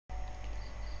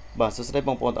បាទសួស្តីប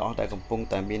ងប្អូនទាំងអស់ដែលកំពុង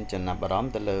តែមានចំណាប់អារម្ម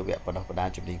ណ៍ទៅលើវគ្គបណ្ដុះបណ្ដាល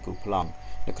ជំនាញគូប្លង់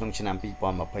នៅក្នុងឆ្នាំ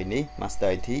2020នេះ Master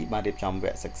IT បានរៀបចំវ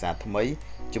គ្គសិក្សាថ្មី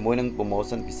ជាមួយនឹង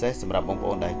promotion ពិសេសសម្រាប់បងប្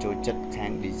អូនដែលចូលចិត្តខា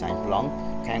ង design ប្លង់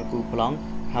ខាងគូប្លង់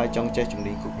ហើយចង់ចេះជំ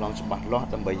នាញគូប្លង់ច្បាស់លាស់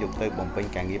ដើម្បីយកទៅបំពេញ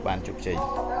ការងារបានជោគជ័យ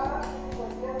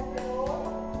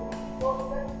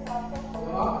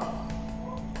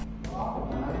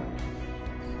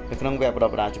នៅក្នុងវគ្គបណ្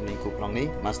ដុះបណ្ដាលជំនាញគូប្លង់នេះ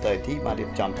Master IT បានរៀ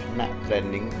បចំថ្នាក់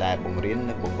training ដែលបង្រៀន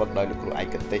និងបង្វឹកដោយលោកគ្រូឯ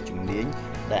កទេសជំនាញ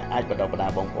ដែលអាចបណ្ដុះបណ្ដា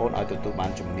លបងប្អូនឲ្យទទួលបា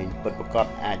នជំនាញពិតប្រាកដ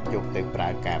អាចយកទៅប្រើ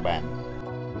ការបាន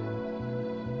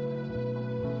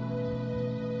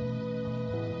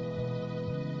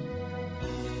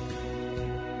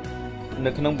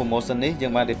នៅក្នុង promotion នេះយើ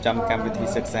ងបានរៀបចំកម្មវិធី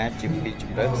សិក្សាជាពីរជ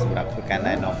ម្រើសសម្រាប់ធ្វើការ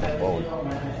ណែនាំបងប្អូន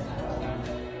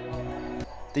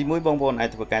ទី1បងប្អូនអាច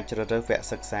ធ្វើការជ្រើសរើសវគ្គ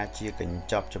សិក្សាជាក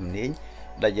ញ្ចប់ជំនាញ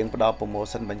ដែលយើងផ្ដល់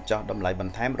promotion បញ្ចុះតម្លៃប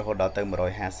ន្ថែមរហូតដល់ទៅ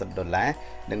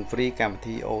$150និង free កម្មវិ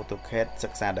ធី AutoCAD សិ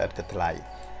ក្សាដោយឥតគិតថ្លៃ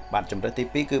បាទជម្រើសទី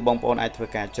2គឺបងប្អូនអាចធ្វើ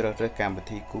ការជ្រើសរើសកម្មវិ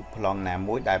ធីគូប្លង់ណា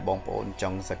មួយដែលបងប្អូនច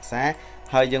ង់សិក្សា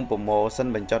ហើយយើង promotion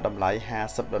បញ្ចុះតម្លៃ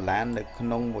$50នៅក្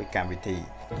នុងមួយកម្មវិធី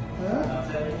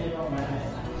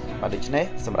បាទដូច្នេះ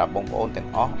សម្រាប់បងប្អូនទាំង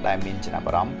អស់ដែលមានចំណាប់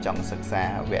អារម្មណ៍ចង់សិក្សា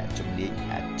វគ្គជំនាញ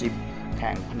អាជីព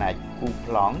ខាងផ្នែកគូ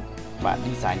ប្លង់បាទ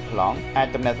design ប្លង់អាច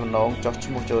ទំនាក់ទំនងចុះ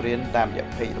ឈ្មោះចូលរៀនតាមរយៈ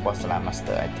page របស់សាលា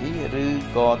Master IT ឬ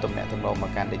ក៏ទំនាក់ទំនងម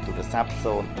កកាន់លេខទូរស័ព្ទ016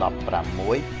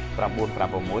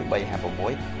 956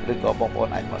 356ឬក៏បងប្អូន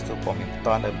អាចមកសួរព័ត៌មានផ្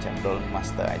ទាល់នៅមជ្ឈមណ្ឌល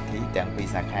Master IT ទាំងពីរ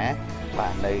សាខាបា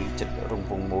ទនៅជិតរំ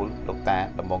ពង់មូលលោកតា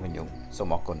ដំបងកញ្ញុងសូ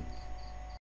មអរគុណ